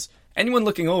friends, anyone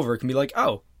looking over can be like,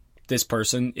 oh, this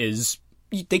person is...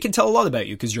 They can tell a lot about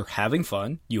you because you're having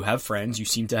fun. You have friends. You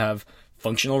seem to have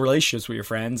functional relationships with your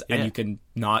friends, and Yeah. you can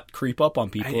not creep up on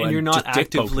people. And you're not just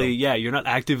dick poke actively, them. you're not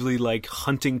actively like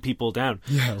hunting people down.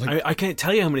 Yeah, like- I can't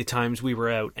tell you how many times we were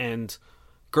out and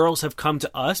girls have come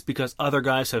to us because other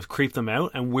guys have creeped them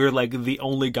out, and we're like the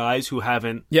only guys who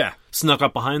haven't Yeah. snuck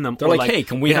up behind them. They're or like, hey,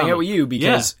 can we hang out with you?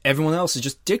 Because Yeah. everyone else is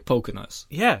just dick poking us.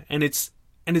 Yeah, and it's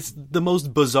the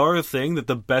most bizarre thing that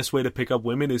the best way to pick up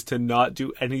women is to not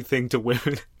do anything to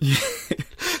women.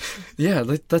 Yeah,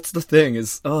 that's the thing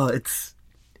is,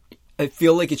 I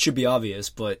feel like it should be obvious,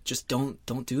 but just don't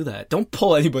do that. Don't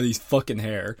pull anybody's fucking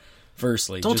hair,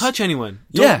 firstly. Don't Just- touch anyone.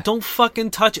 Yeah. Don't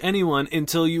fucking touch anyone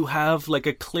until you have like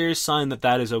a clear sign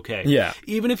that is okay. Yeah.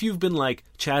 Even if you've been like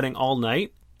chatting all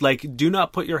night, like do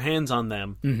not put your hands on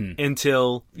them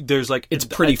until there's like It's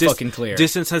pretty fucking clear.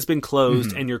 Distance has been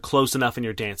closed and you're close enough and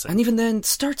you're dancing. And even then,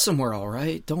 start somewhere, all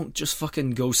right? Don't just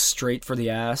fucking go straight for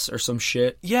the ass or some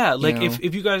shit. Yeah, like know?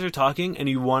 if you guys are talking and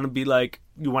you want to be like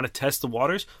you want to test the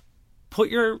waters, put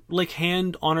your like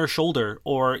hand on her shoulder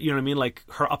or you know what I mean, like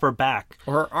her upper back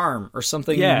Or her arm or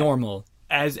something Yeah. normal.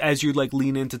 as you like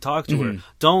lean in to talk to her.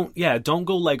 Don't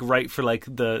go like right for like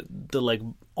the like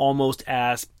almost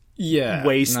ass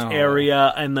waist no.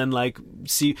 area, and then like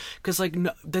see, because like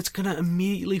no, that's gonna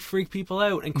immediately freak people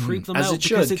out and creep them As out it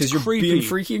should, because you're creepy. being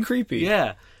freaky and creepy.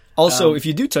 Yeah. Also, if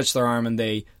you do touch their arm and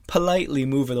they politely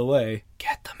move it away,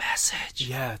 get the message.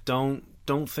 Yeah, don't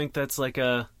think that's like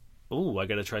a, oh, I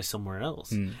gotta try somewhere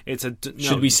else. It's a no,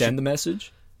 Should we send the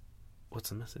message? What's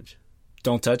the message?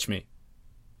 Don't touch me.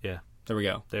 Yeah, There we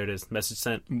go. there it is. Message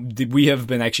sent. We have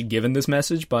been actually given this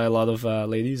message by a lot of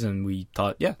ladies, and we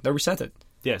thought, yeah, there we sent it.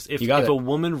 Yes, if You got it. a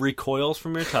woman recoils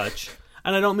from your touch,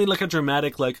 and I don't mean like a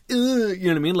dramatic like, you know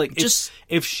what I mean? Like Just-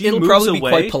 if she It'll moves probably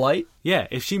away, be quite polite. yeah,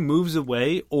 if she moves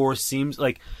away or seems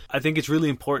like, I think it's really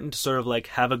important to sort of like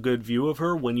have a good view of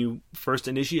her when you first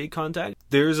initiate contact.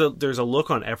 There's a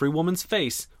look on every woman's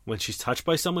face when she's touched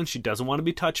by someone she doesn't want to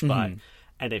be touched by,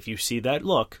 and if you see that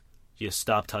look, you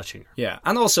stop touching her. Yeah,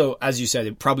 and also, as you said,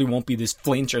 it probably won't be this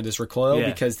flinch or this recoil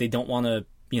Yeah. because they don't want to,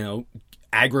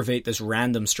 aggravate this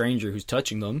random stranger who's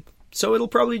touching them. So it'll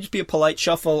probably just be a polite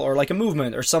shuffle or like a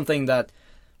movement or something that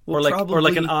will Or like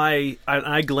probably... an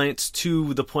eye glance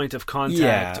to the point of contact,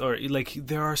 Yeah. or like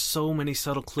there are so many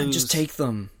subtle clues. And just take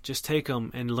them Just take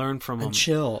them and learn from them. and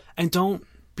chill. And don't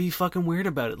be fucking weird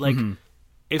about it. Like,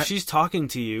 if she's talking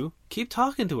to you, keep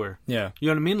talking to her. Yeah. You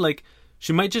know what I mean? Like,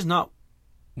 she might just not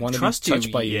Want to be trust you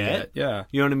touched by you yet. yet. Yeah.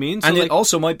 You know what I mean? And like, it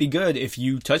also might be good if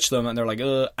you touch them and they're like,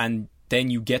 and then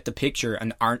you get the picture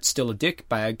and aren't still a dick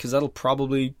bag, because that'll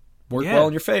probably work Yeah. well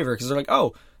in your favor, because they're like,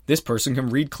 oh, this person can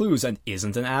read clues and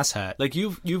isn't an asshat. like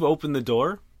you've opened the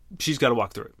door, she's got to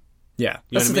walk through it. Yeah. You know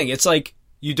That's the what I thing. It's like,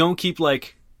 You don't keep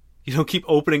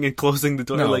opening and closing the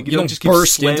door. No, like you don't just keep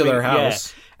burst into slamming- their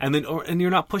house. Yeah. And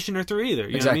you're not pushing her through either.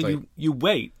 You know Exactly. what I mean? You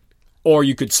wait. or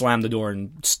you could slam the door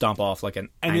and stomp off like an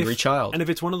And angry if, child. And if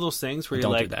it's one of those things where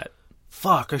Don't you're do like, that.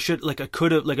 fuck,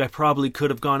 I probably could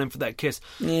have gone in for that kiss.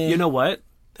 You know what?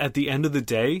 At the end of the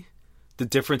day, the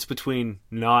difference between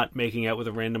not making out with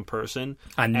a random person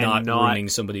And not ruining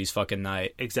somebody's fucking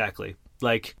night. exactly,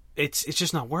 like it's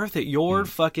just not worth it. Your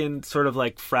fucking sort of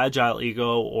like fragile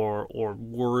ego or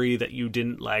worry that you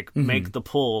didn't like make the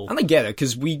pull. And I get it,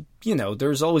 because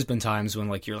there's always been times when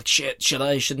like you're like, shit,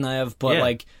 shouldn't I have? But Yeah.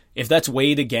 like, if that's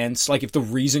weighed against, like if the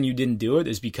reason you didn't do it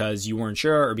is because you weren't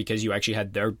sure or because you actually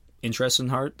had their interest in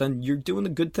heart, then you're doing a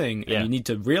good thing, and Yeah. you need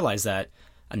to realize that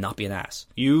and not be an ass.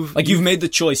 You've You've made the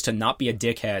choice to not be a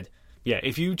dickhead. yeah.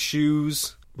 If you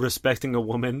choose respecting a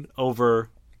woman over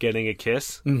getting a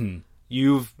kiss,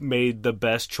 you've made the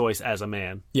best choice as a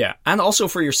man. Yeah, and also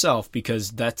for yourself,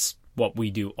 because that's what we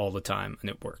do all the time, and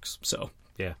it works. So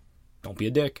Yeah. don't be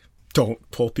a dick. Don't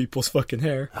pull people's fucking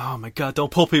hair. Oh my god!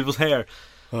 Don't pull people's hair.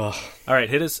 Ugh. All right,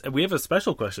 hit us. We have a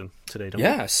special question today, don't we?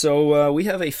 Yeah, so we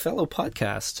have a fellow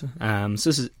podcast. So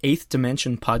this is Eighth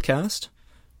Dimension Podcast,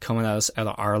 coming at us out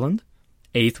of Ireland.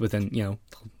 Eighth within,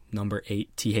 number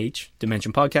 8 TH,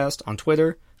 Dimension Podcast on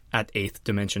Twitter, at Eighth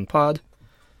Dimension Pod.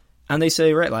 And they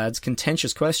say, right lads,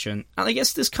 contentious question. And I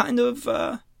guess this kind of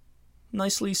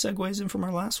nicely segues in from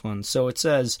our last one. So it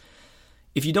says,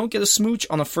 if you don't get a smooch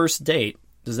on a first date,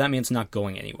 does that mean it's not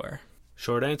going anywhere?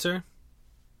 Short answer: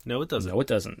 no, it doesn't. No, it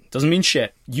doesn't. Doesn't mean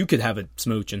shit. You could have a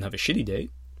smooch and have a shitty date.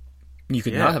 You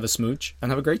could Yeah. not have a smooch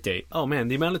and have a great date. Oh man,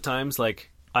 the amount of times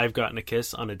like I've gotten a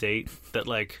kiss on a date that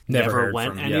like Never never heard went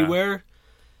from, yeah. anywhere.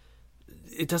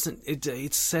 It doesn't.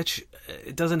 It's such.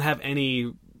 It doesn't have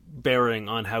any bearing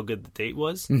on how good the date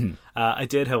was. I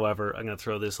did, however. I'm going to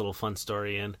throw this little fun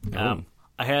story in.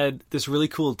 I had this really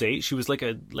cool date. She was like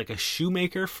a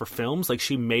shoemaker for films. Like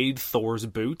she made Thor's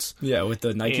boots. Yeah, with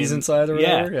the Nikes And- inside or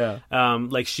whatever. Yeah.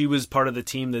 Like she was part of the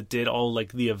team that did all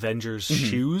like the Avengers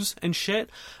shoes and shit.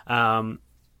 And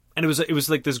it was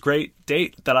like this great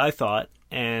date that I thought.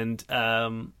 And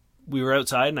we were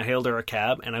outside and I hailed her a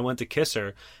cab and I went to kiss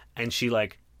her and she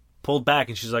like pulled back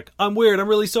and she's like, "I'm weird. I'm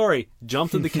really sorry."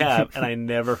 Jumped in the cab and I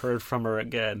never heard from her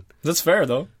again. That's fair,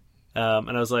 though. And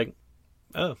I was like,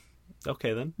 "Oh,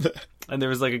 okay then." And there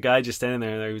was like a guy just standing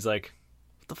there and he was like,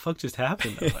 "What the fuck just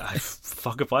happened?" I'm like,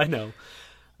 fuck if I know.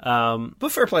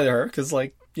 But fair play to her, because,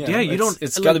 like, Yeah, you don't-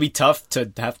 It's like- got to be tough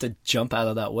to have to jump out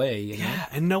of that way. You know? Yeah,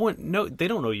 and they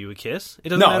don't know you a kiss. It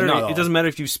doesn't No, matter. not at all. It doesn't matter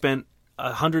if you spent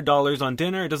 $100 on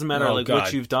dinner. It doesn't matter Oh, what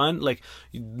God. you've done. Like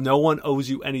no one owes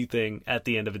you anything at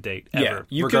the end of a date. Ever, Yeah,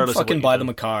 you could regardless of fucking what buy you've them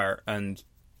a car, and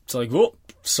it's like, well,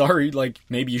 sorry, like,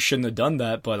 maybe you shouldn't have done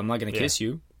that, but I'm not going to kiss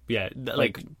you. done. Yeah,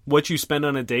 like what you spend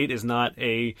on a date is not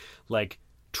a like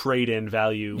trade-in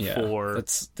value Yeah, for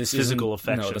this physical isn't-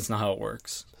 affection. No, that's not how it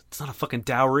works. It's not a fucking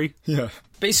dowry. Yeah.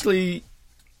 Basically,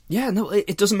 yeah, no,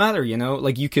 it doesn't matter, you know?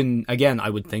 Like, you can, again, I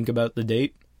would think about the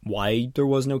date, why there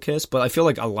was no kiss, but I feel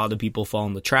like a lot of people fall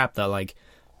in the trap that, like,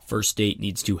 first date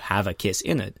needs to have a kiss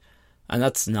in it. And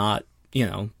that's not,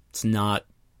 it's not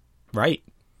right.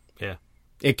 Yeah.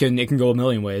 It can go a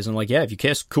million ways. And like, yeah, if you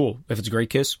kiss, cool. If it's a great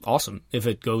kiss, awesome. If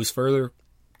it goes further,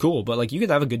 cool. But like, you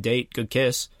could have a good date, good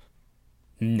kiss,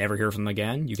 never hear from them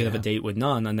again. You could have a date with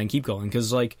none and then keep going.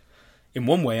 Because like, in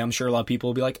one way, I'm sure a lot of people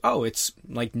will be like, oh, it's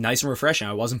like nice and refreshing.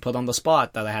 I wasn't put on the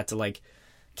spot that I had to like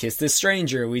kiss this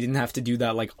stranger. We didn't have to do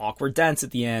that like awkward dance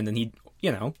at the end. And he,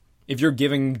 you know, if you're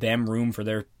giving them room for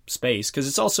their space, because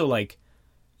it's also like,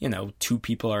 you know, two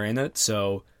people are in it.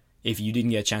 So if you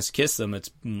didn't get a chance to kiss them,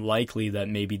 it's likely that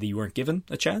maybe you weren't given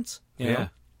a chance. You know?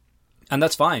 And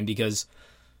that's fine because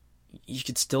you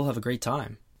could still have a great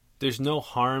time. There's no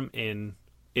harm in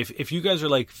if you guys are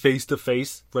like face to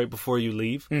face right before you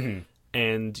leave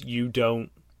and you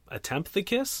don't attempt the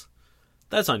kiss,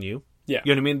 that's on you. Yeah.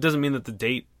 You know what I mean? It doesn't mean that the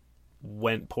date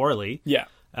went poorly. Yeah.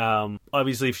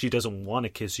 Obviously, if she doesn't want to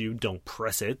kiss you, don't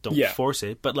press it. Don't Yeah. force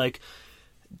it. But like,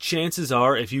 chances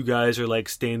are, if you guys are like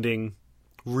standing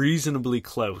reasonably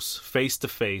close, face to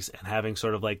face, and having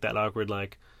sort of like that awkward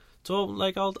like, so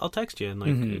like I'll text you and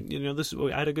like you know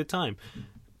I had a good time.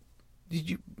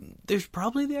 There's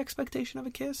probably the expectation of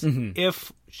a kiss.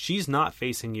 If she's not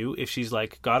facing you, if she's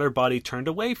like got her body turned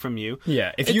away from you.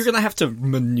 Yeah, if you're going to have to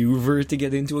maneuver to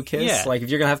get into a kiss, like if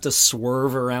you're going to have to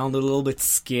swerve around a little bit,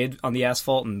 skid on the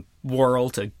asphalt and whirl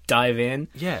to dive in.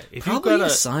 Yeah, if probably you've got a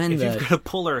sign that you've got to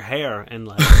pull her hair and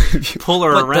like pull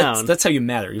her around. That's how you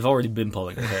matter. You've already been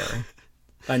pulling her hair.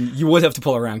 And you would have to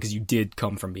pull her around because you did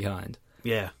come from behind.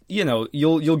 Yeah. You know,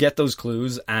 you'll get those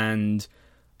clues and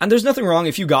there's nothing wrong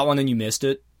if you got one and you missed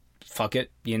it. Fuck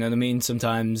it. You know what I mean?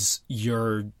 Sometimes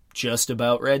you're just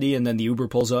about ready and then the Uber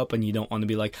pulls up and you don't want to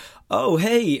be like, oh,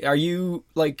 hey, are you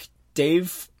like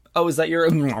Dave? Oh, is that your...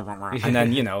 And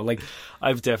then, you know, like...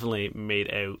 I've definitely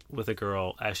made out with a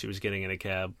girl as she was getting in a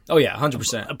cab. Oh, yeah,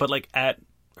 100%. But like at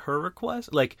her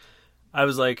request, like I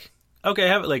was like, okay,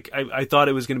 have it. Like I thought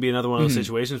it was going to be another one of those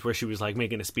situations where she was like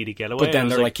making a speedy getaway. But then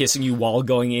they're like kissing you while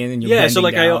going in and you're so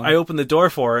like down. I opened the door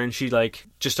for her and she like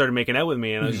just started making out with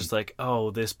me and I was just like,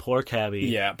 oh, this poor cabbie.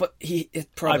 Yeah, but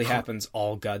it probably happens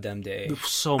all goddamn day.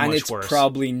 So much and it's worse.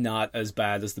 Probably not as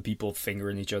bad as the people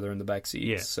fingering each other in the backseat.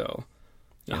 Yeah. So,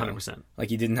 100%. Like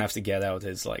he didn't have to get out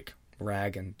his like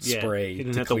rag and spray he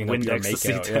didn't to have clean to up your Windex the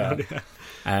makeout. seat down.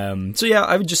 Yeah. So yeah,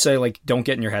 I would just say like don't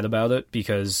get in your head about it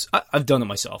because I've done it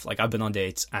myself. Like I've been on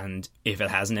dates and if it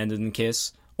hasn't ended in a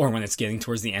kiss or when it's getting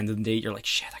towards the end of the date, you're like,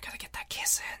 shit, I gotta get that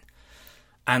kiss in.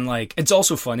 And like it's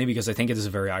also funny because I think it is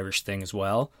a very Irish thing as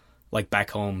well. Like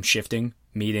back home, shifting,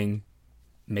 meeting,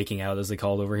 making out as they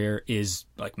call it over here is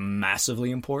like massively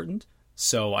important.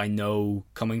 So I know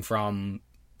coming from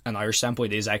an Irish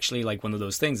standpoint, it is actually like one of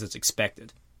those things that's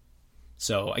expected.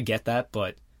 So I get that,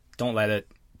 but don't let it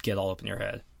get all up in your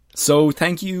head. So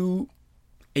thank you,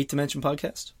 8 Dimension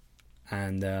Podcast.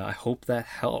 And I hope that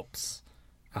helps.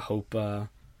 I hope your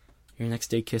next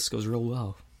date kiss goes real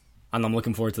well. And I'm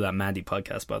looking forward to that Mandy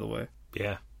podcast, by the way.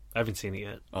 Yeah, I haven't seen it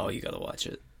yet. Oh, you gotta watch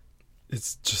it.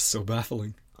 It's just so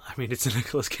baffling. I mean, it's a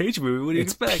Nicolas Cage movie. What do you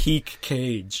expect? It's peak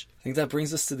Cage. I think that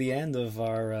brings us to the end of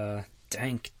our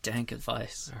dank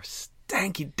advice. Our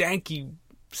danky,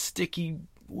 sticky,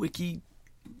 wicky...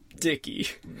 Dicky.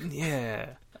 Yeah.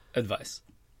 Advice.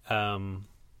 So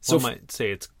I might say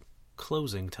it's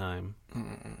closing time.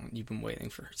 You've been waiting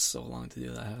for so long to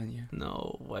do that, haven't you?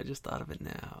 No, I just thought of it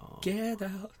now. Get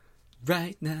out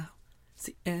right now. It's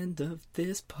the end of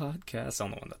this podcast. I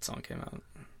don't know when that song came out.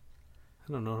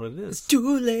 I don't know what it is. It's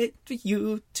too late for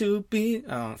you to be...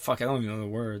 Oh, fuck, I don't even know the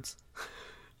words.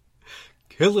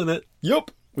 Killing it. Yup.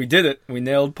 We did it. We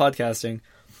nailed podcasting.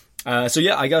 So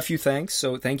yeah, I got a few thanks.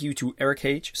 So thank you to Eric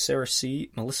H., Sarah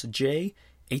C., Melissa J.,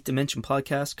 8 Dimension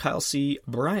Podcast, Kyle C.,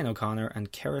 Brian O'Connor,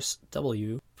 and Karis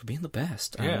W. for being the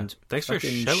best. Yeah, and thanks for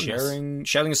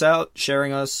shouting us out,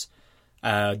 sharing us.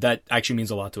 That actually means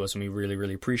a lot to us, and we really,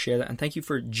 really appreciate it. And thank you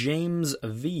for James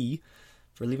V.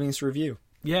 for leaving us a review.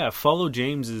 Yeah, follow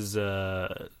James's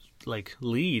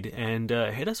lead and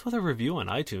hit us with a review on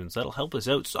iTunes. That'll help us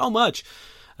out so much.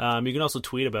 You can also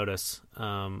tweet about us.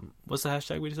 What's the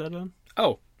hashtag we decided on?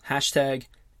 Oh, hashtag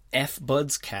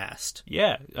FBudsCast.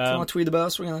 Yeah. If you want to tweet about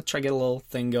us, we're going to try to get a little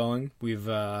thing going. We've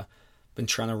been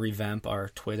trying to revamp our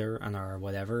Twitter and our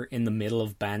whatever. In the middle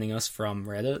of banning us from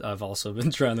Reddit, I've also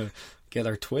been trying to get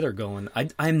our Twitter going.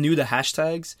 I'm new to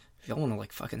hashtags. If y'all want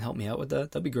to fucking help me out with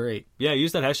that, that'd be great. Yeah,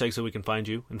 use that hashtag so we can find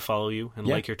you and follow you and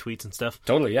like your tweets and stuff.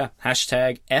 Totally, yeah.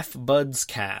 Hashtag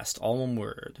FBudsCast, all one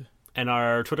word. And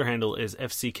our Twitter handle is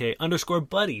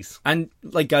FCK_buddies. And,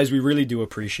 guys, we really do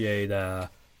appreciate everyone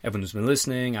who's been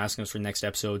listening, asking us for the next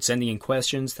episode, sending in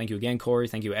questions. Thank you again, Corey.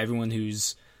 Thank you everyone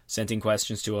who's sent in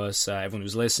questions to us, everyone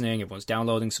who's listening, everyone's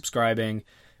downloading, subscribing. It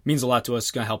means a lot to us.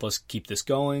 It's going to help us keep this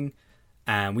going.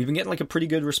 And we've been getting like a pretty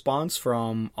good response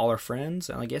from all our friends.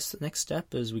 And I guess the next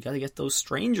step is we got to get those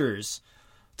strangers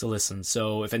to listen.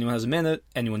 So if anyone has a minute,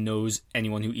 anyone knows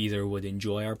anyone who either would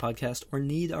enjoy our podcast or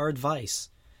need our advice,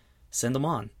 send them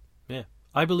on. Yeah.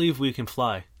 I believe we can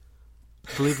fly.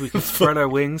 I believe we can spread our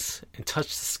wings and touch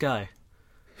the sky.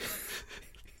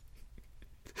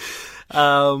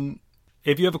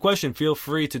 If you have a question, feel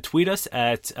free to tweet us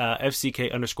at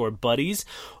FCK_buddies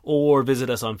or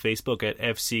visit us on Facebook at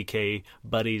FCK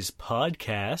Buddies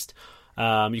Podcast.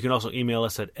 You can also email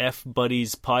us at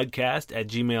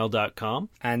fbuddiespodcast@gmail.com.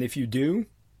 And if you do,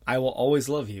 I will always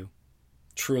love you.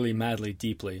 Truly, madly,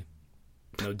 deeply.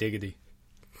 No diggity.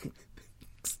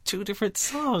 It's 2 different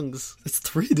songs. It's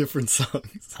 3 different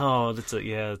songs. Oh, that's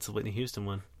a Whitney Houston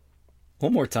one.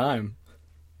 One more time.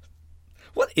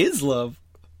 What is love?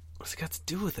 What's it got to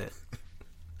do with it?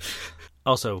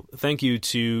 Also, thank you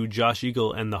to Josh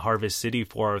Eagle and the Harvest City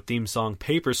for our theme song,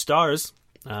 Paper Stars.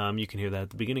 You can hear that at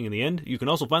the beginning and the end. You can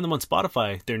also find them on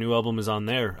Spotify. Their new album is on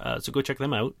there, so go check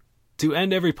them out. To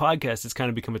end every podcast, it's kind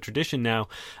of become a tradition now.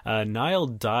 Niall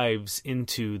dives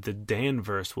into the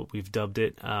Danverse, what we've dubbed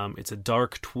it. It's a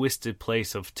dark, twisted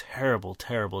place of terrible,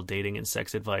 terrible dating and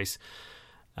sex advice.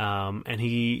 And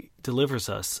he delivers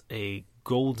us a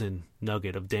golden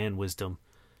nugget of Dan wisdom.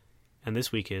 And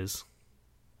this week is...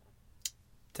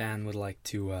 Dan would like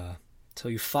to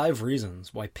tell you 5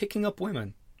 reasons why picking up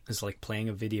women is like playing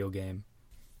a video game.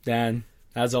 Dan,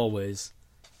 as always,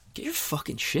 get your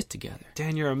fucking shit together.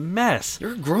 Dan, you're a mess.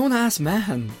 You're a grown-ass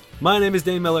man. My name is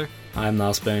Dane Miller. I'm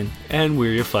Niall Spain. And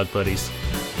we're your FUD buddies.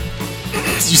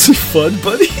 Did you say FUD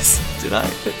buddies? Did I?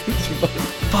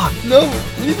 Fuck. No,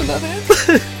 leave that in.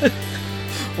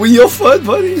 We're your FUD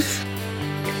buddies.